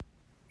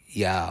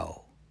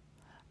Yo,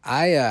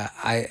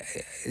 I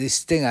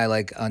this thing I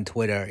like on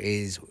Twitter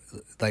is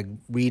like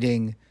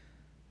reading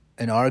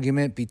an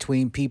argument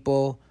between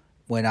people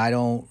when I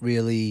don't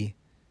really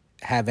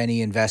have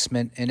any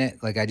investment in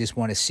it. Like I just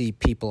want to see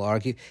people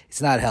argue.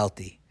 It's not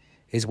healthy.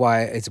 It's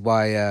why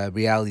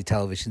reality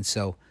television's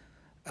so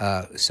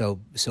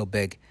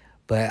big.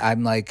 But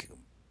I'm like,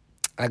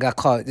 I got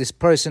caught. This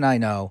person I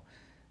know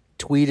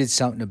tweeted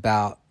something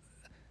about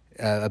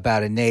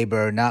a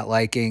neighbor not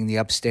liking the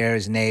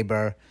upstairs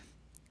neighbor.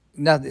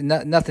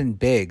 Nothing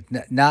big.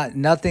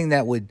 Nothing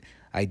that would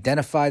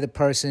identify the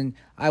person.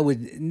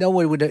 No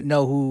one would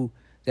know who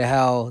the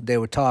hell they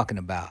were talking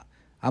about.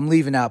 I'm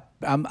leaving out.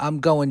 I'm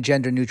going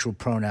gender neutral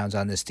pronouns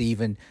on this to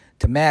even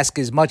to mask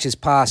as much as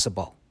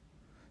possible.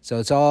 So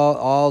it's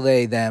all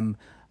they them.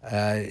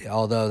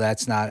 Although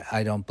that's not,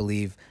 I don't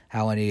believe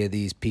how any of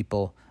these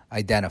people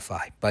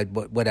identify. But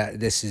what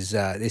this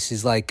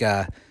is like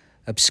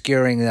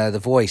obscuring the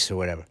voice or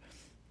whatever.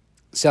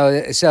 So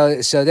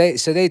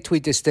they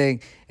tweet this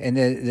thing, and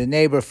the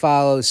neighbor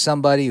follows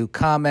somebody who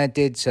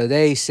commented. So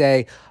they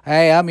say,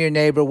 "Hey, I'm your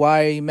neighbor.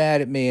 Why are you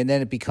mad at me?" And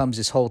then it becomes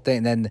this whole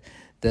thing. And then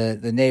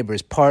the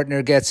neighbor's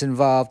partner gets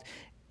involved,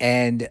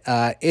 and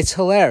it's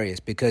hilarious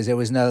because there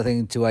was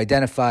nothing to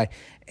identify,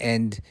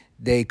 and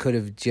they could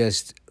have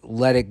just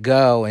let it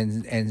go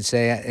and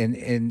say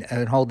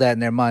and hold that in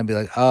their mind, be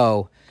like,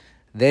 "Oh,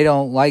 they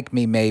don't like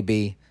me.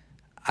 Maybe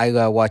I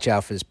gotta watch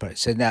out for this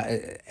person."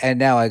 So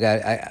now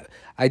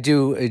I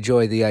do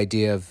enjoy the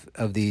idea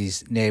of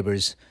these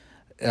neighbors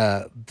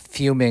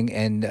fuming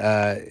and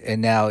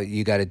now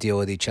you got to deal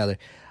with each other.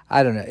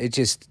 I don't know.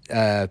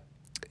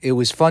 It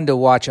was fun to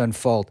watch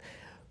unfold,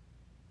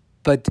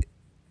 but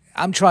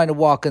I'm trying to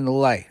walk in the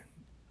light.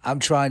 I'm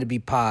trying to be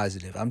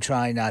positive. I'm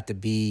trying not to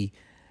be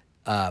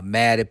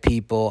mad at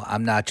people.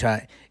 I'm not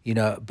trying,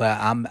 but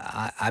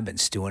I've been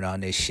stewing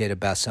on this shit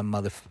about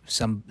somebody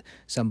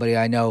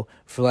I know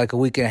for like a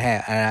week and a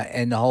half,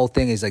 and the whole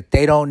thing is like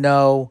they don't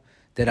know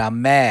that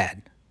I'm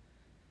mad.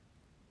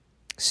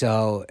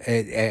 So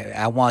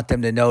I want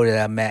them to know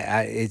that I'm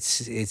mad.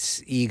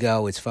 It's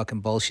ego. It's fucking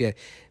bullshit.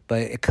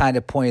 But it kind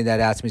of pointed that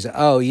out to me. So,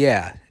 oh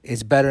yeah,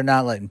 it's better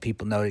not letting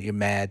people know that you're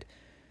mad,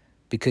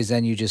 because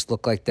then you just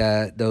look like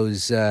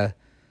those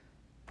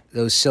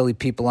silly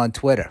people on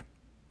Twitter.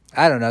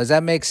 I don't know. Does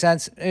that make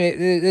sense?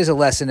 There's a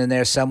lesson in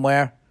there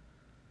somewhere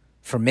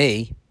for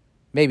me.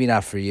 Maybe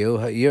not for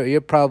you.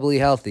 You're probably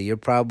healthy. You're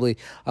probably,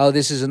 oh,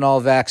 this is an all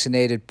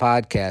vaccinated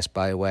podcast,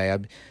 by the way.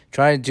 I'm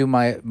trying to do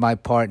my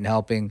part in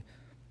helping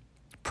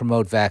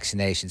promote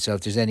vaccination. So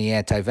if there's any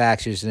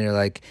anti-vaxxers and they're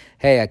like,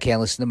 hey, I can't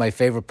listen to my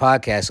favorite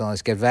podcast unless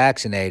I get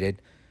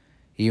vaccinated,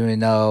 even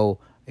though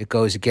it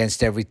goes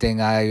against everything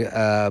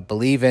I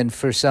believe in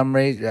for some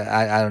reason.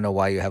 I don't know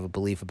why you have a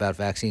belief about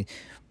vaccine,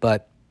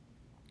 but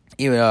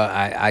even though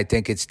I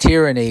think it's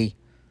tyranny,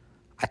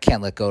 I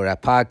can't let go of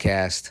that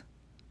podcast.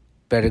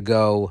 Better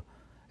go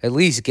at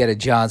least get a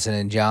Johnson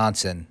and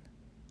Johnson,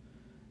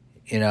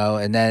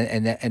 and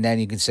then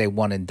you can say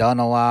one and done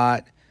a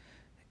lot.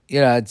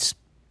 It's.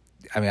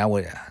 I mean, I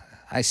want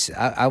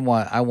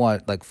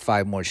like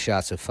 5 more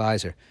shots of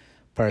Pfizer,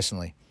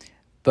 personally,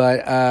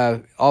 but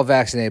all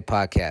vaccinated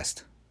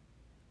podcast,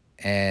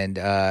 and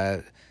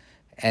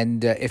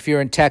if you're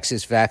in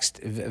Texas,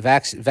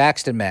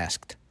 vaxxed and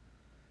masked,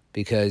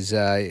 because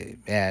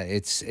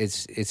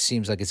it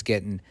seems like it's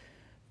getting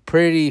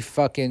pretty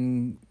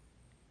fucking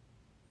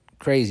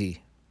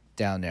crazy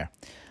down there.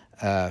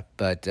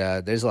 But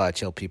there's a lot of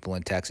chill people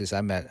in Texas.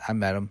 I met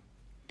them.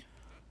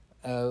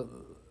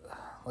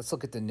 Let's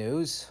look at the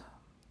news.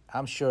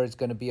 I'm sure it's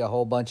going to be a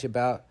whole bunch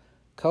about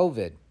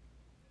COVID.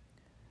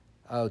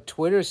 Oh,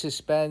 Twitter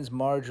suspends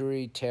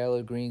Marjorie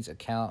Taylor Greene's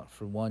account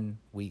for 1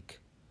 week.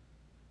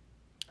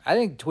 I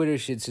think Twitter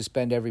should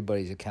suspend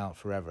everybody's account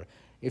forever.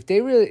 If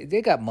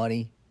they got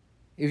money.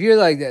 If you're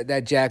like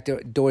that Jack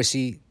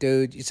Dorsey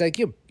dude, it's like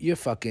you're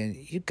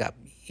fucking you got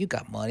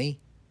money,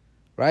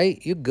 right?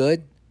 You're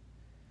good.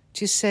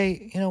 Just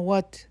say, you know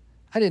what?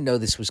 I didn't know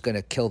this was going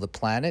to kill the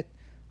planet.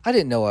 I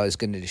didn't know I was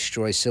going to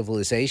destroy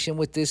civilization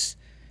with this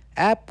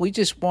app. We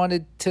just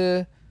wanted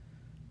to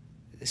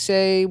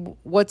say,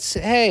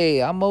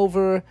 hey, I'm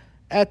over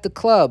at the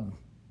club.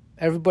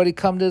 Everybody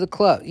come to the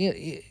club.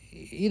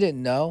 You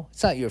didn't know.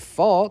 It's not your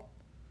fault.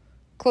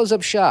 Close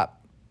up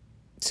shop.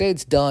 Say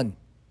it's done.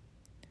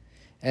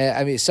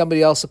 I mean,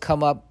 somebody else will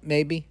come up,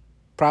 maybe,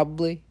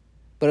 probably,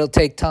 but it'll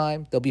take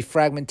time. There'll be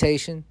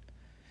fragmentation.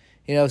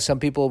 Some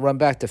people will run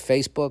back to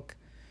Facebook.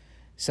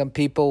 Some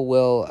people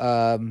will,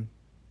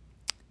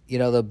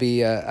 there'll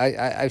be,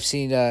 I've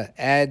seen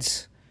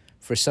ads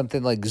for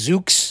something like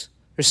Zooks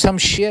or some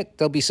shit.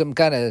 There'll be some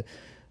kind of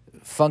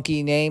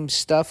funky name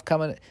stuff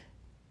coming,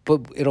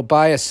 but it'll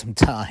buy us some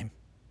time.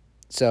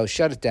 So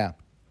shut it down.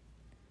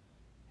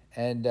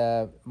 And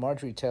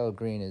Marjorie Taylor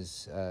Greene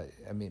is,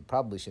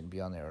 probably shouldn't be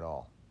on there at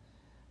all,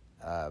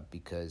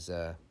 because,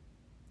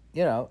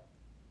 not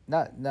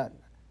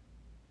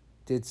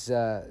it's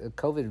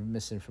COVID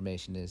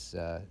misinformation is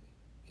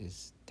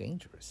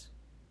dangerous.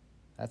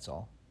 That's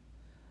all.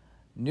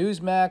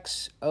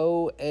 Newsmax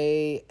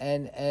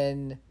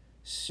OANN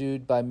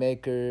sued by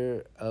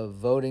maker of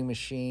voting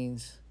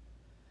machines.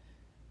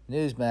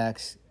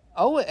 Newsmax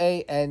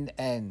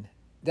OANN.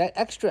 That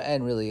extra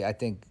N really, I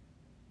think,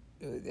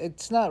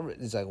 it's not.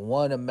 It's like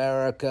One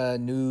America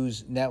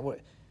News Network.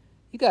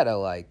 You gotta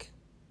like,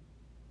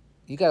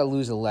 you gotta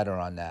lose a letter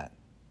on that.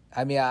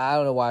 I mean, I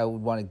don't know why I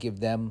would want to give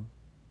them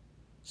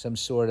some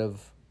sort of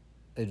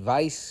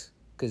advice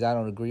because I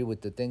don't agree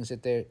with the things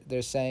that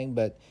they're saying,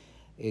 but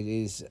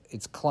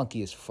it's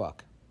clunky as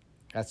fuck.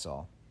 That's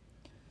all.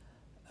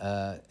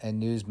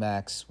 And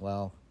Newsmax,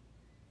 well,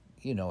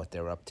 you know what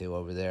they're up to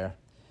over there.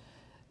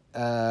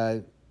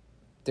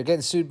 They're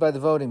getting sued by the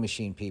voting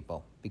machine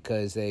people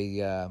because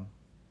they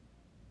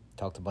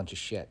talked a bunch of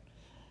shit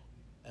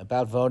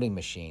about voting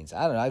machines.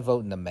 I don't know. I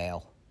vote in the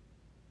mail.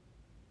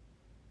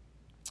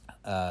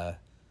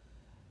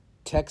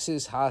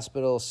 Texas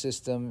hospital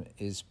system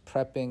is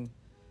prepping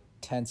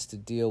tents to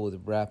deal with a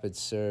rapid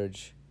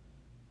surge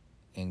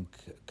in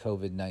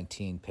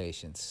COVID-19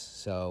 patients.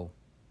 So,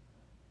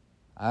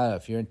 I don't know,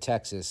 if you're in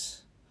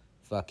Texas,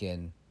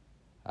 fucking,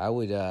 I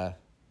would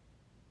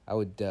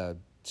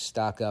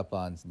stock up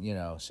on,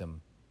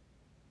 some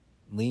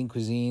lean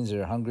cuisines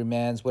or Hungry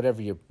Man's,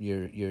 whatever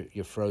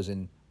your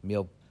frozen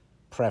meal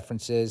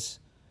preferences,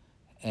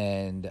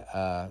 and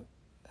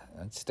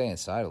I'd stay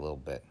inside a little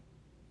bit.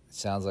 It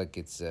sounds like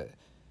it's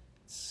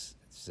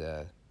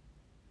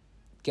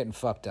getting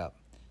fucked up.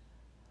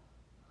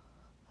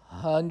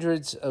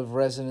 Hundreds of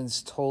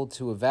residents told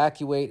to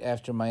evacuate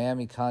after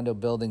Miami condo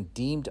building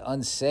deemed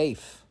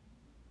unsafe.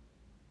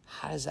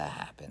 How does that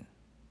happen?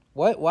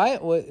 What? Why?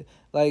 What?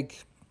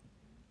 Like,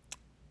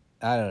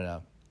 I don't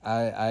know.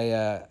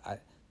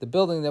 The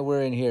building that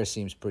we're in here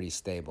seems pretty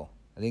stable.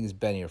 I think it's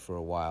been here for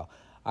a while.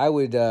 I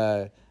would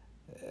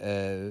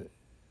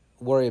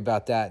worry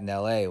about that in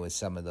L.A. with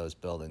some of those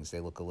buildings.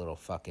 They look a little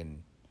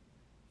fucking,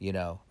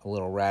 a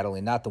little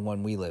rattling. Not the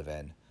one we live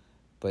in,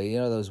 but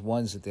those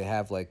ones that they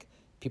have like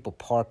people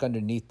park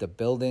underneath the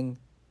building.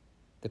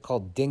 They're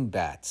called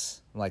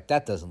dingbats. I'm like,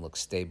 that doesn't look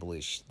stable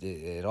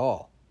at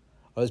all.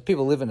 Or there's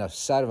people living on the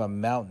side of a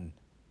mountain.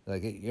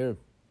 Like you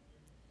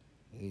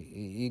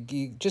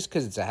just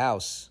because it's a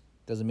house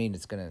doesn't mean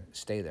it's gonna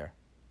stay there.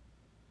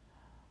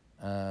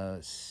 I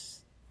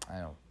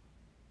don't.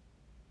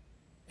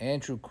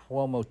 Andrew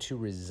Cuomo to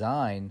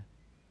resign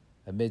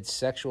amid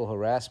sexual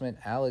harassment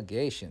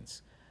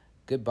allegations.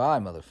 Goodbye,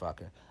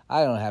 motherfucker.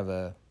 I don't have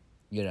a,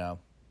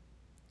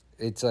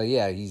 it's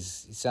he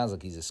sounds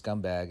like he's a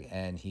scumbag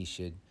and he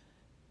should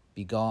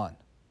be gone.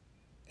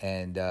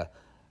 And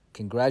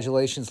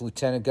congratulations,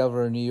 Lieutenant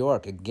Governor of New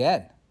York,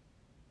 again.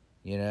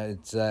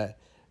 It's that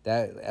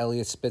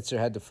Elliot Spitzer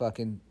had to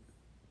fucking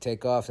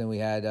take off, and we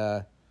had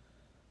I'm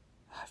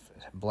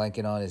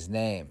blanking on his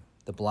name,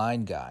 the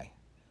blind guy.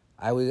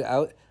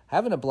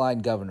 Having a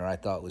blind governor, I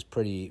thought was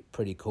pretty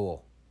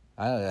cool.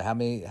 I don't know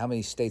how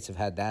many states have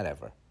had that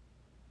ever.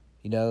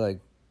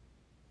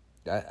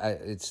 It's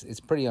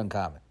pretty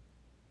uncommon.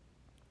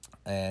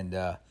 And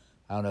I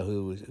don't know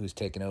who's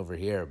taking over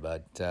here,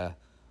 but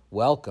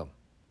welcome.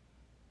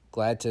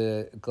 Glad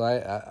to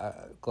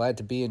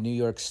be in New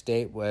York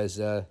State. Was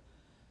a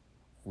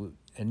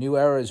new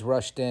era is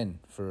rushed in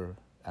for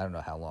I don't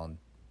know how long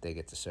they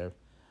get to serve.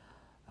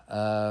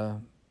 Now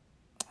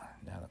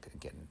I'm not going to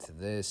get into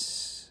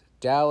this.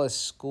 Dallas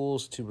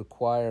schools to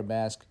require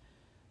masks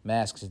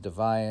in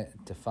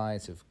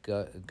defiance of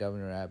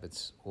Governor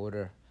Abbott's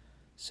order.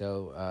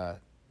 So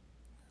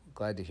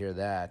glad to hear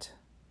that.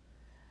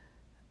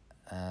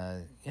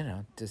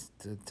 Just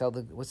to tell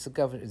what's the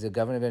governor? Is the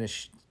governor going to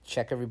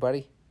check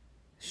everybody?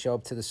 Show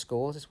up to the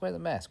school? Just wear the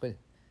mask. What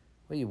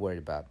are you worried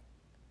about?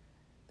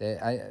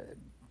 I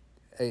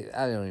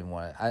don't even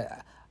want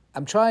to.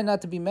 I'm trying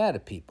not to be mad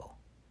at people.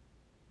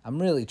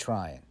 I'm really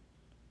trying.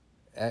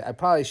 I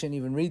probably shouldn't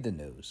even read the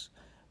news,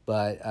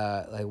 but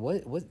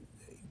what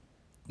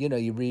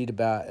you read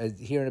about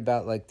hearing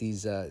about like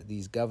these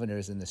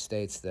governors in the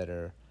states that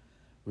are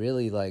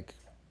really like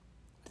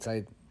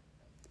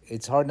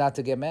it's hard not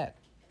to get mad,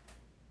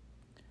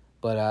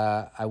 but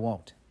I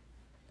won't.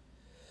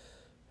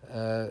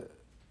 Let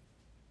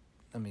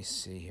me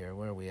see here.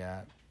 Where are we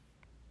at?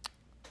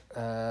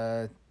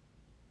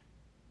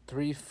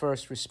 3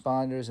 first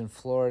responders in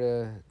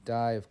Florida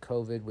die of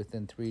COVID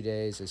within 3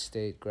 days as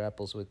state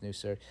grapples with new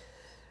surge.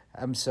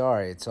 I'm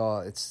sorry, it's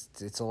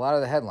a lot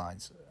of the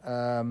headlines.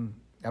 I'm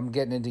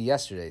getting into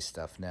yesterday's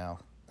stuff now,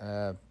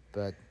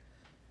 but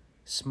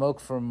smoke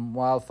from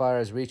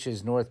wildfires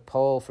reaches North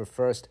Pole for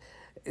first.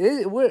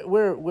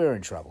 We're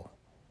in trouble.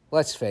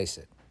 Let's face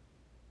it,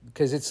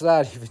 because it's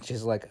not even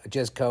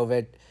just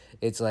COVID.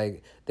 It's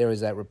like there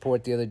was that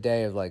report the other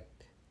day of like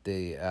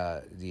the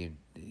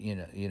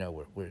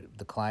where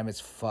the climate's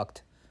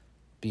fucked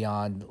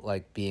beyond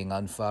like being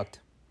unfucked.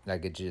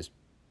 Like it just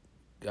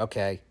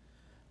okay,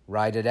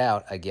 ride it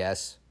out, I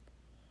guess.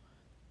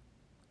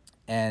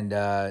 And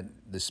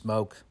the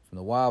smoke from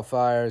the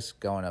wildfires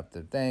going up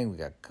the thing. We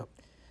got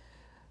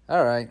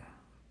all right.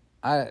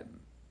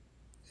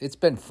 It's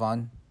been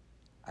fun.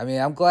 I mean,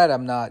 I'm glad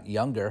I'm not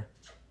younger.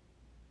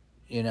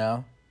 You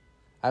know,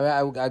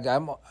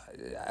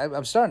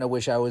 I'm starting to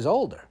wish I was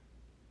older.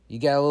 You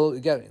got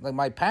like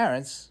my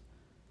parents.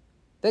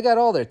 They got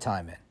all their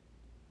time in,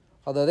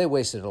 although they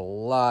wasted a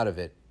lot of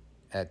it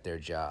at their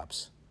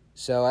jobs.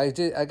 So I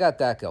got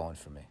that going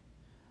for me.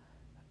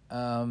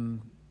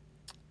 Um,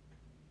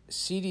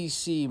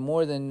 CDC,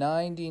 more than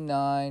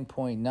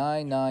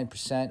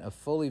 99.99% of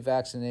fully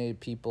vaccinated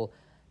people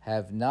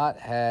have not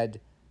had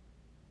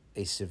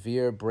a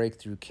severe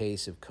breakthrough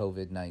case of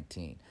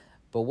COVID-19.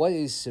 But what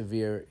is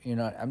severe?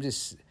 I'm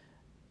just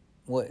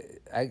what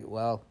I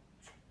well,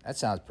 that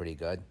sounds pretty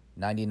good.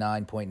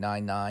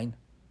 99.99.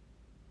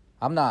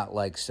 I'm not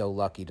like so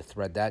lucky to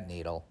thread that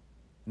needle.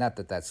 Not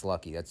that that's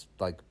lucky. That's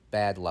like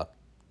bad luck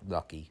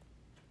lucky.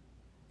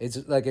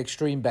 It's like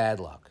extreme bad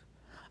luck.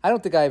 I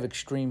don't think I have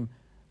extreme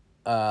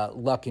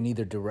luck in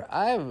either direction.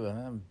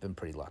 I've been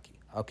pretty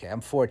lucky. Okay,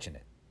 I'm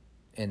fortunate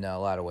in a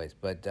lot of ways,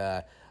 but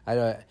I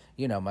don't.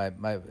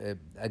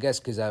 I guess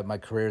because my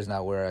career is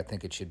not where I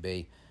think it should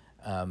be.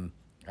 I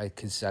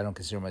don't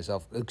consider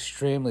myself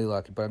extremely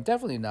lucky, but I'm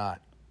definitely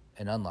not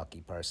an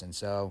unlucky person.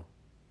 So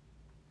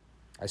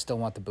I still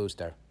want the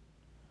booster.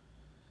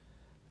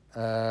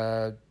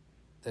 Uh,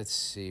 let's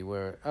see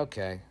where.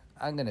 Okay,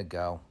 I'm gonna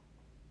go.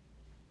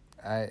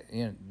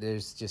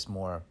 There's just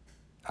more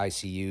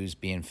ICUs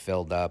being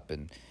filled up,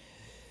 and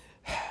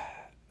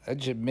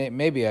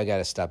maybe I got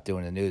to stop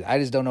doing the news. I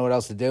just don't know what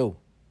else to do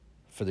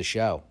for the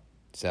show,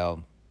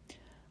 so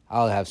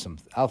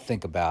I'll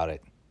think about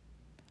it.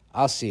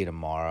 I'll see you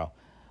tomorrow.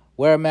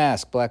 Wear a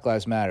mask. Black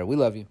Lives Matter. We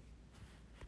love you.